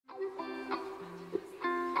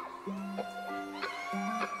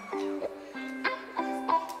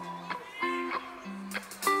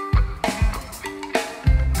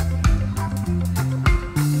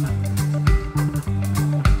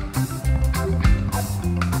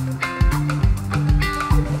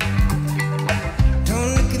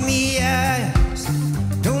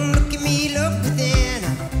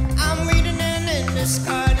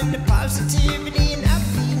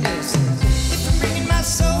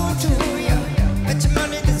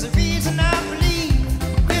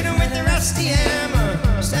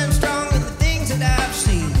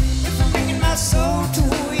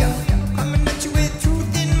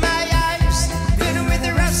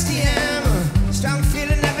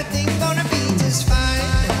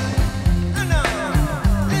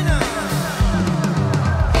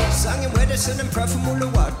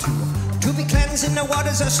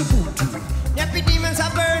waters are so good. Nappy demons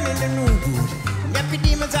are burning the new good. Nappy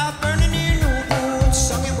demons are burning the new good.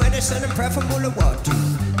 Sung in where they send a preferable water.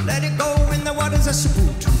 Let it go when the waters are so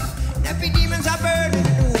good. Nappy demons are burning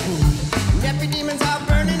the new good. Nappy demons are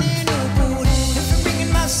burning the new good. If I'm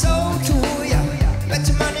bringing my soul to ya, bet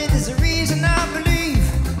your money there's a reason I believe.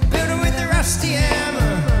 Build it with a rusty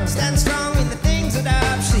hammer. Stand strong in the things that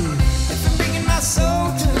I've seen. If I'm bringing my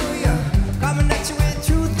soul to ya, coming at you with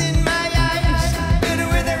truth in my eyes. Build it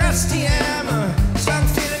with a rusty hammer. Strong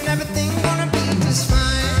feeling everything gonna be just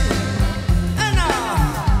fine. And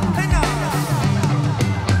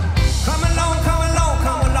come along, come along,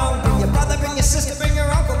 come along. Bring your brother, bring your sister, bring your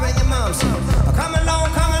uncle, bring your mom. So, come along,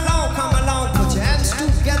 come along, come along. Put your hands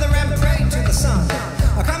together and pray to the sun.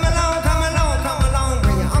 Come along, come along, come along.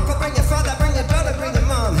 Bring your uncle, bring your father, bring your daughter, bring your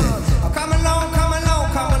mom. Come along, come along,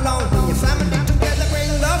 come along. Bring your family together,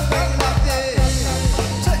 bring love, yeah.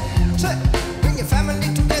 Bring your family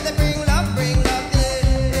together, bring love, yeah.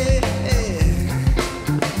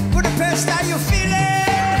 Budapest, how you feeling?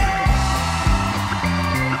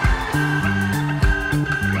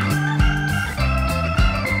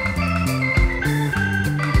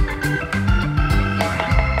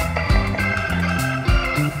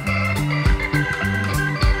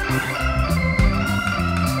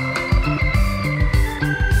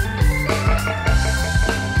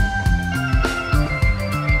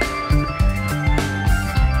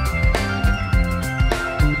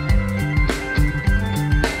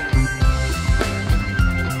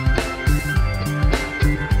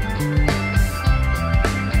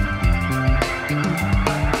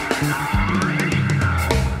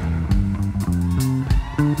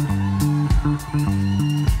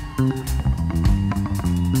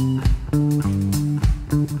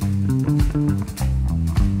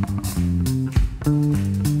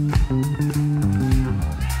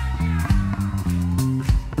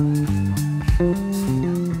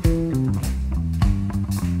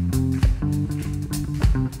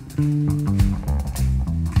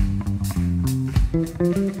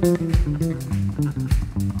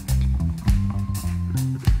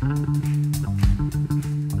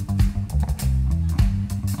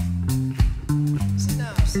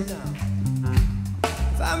 Sit down.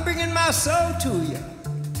 If I'm bringing my soul to you,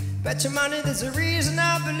 bet your money there's a reason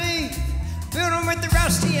I believe. Build 'em with the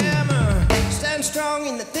rusty hammer. Stand strong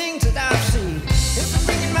in the things that I've seen. If I'm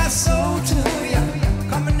bringing my soul to you,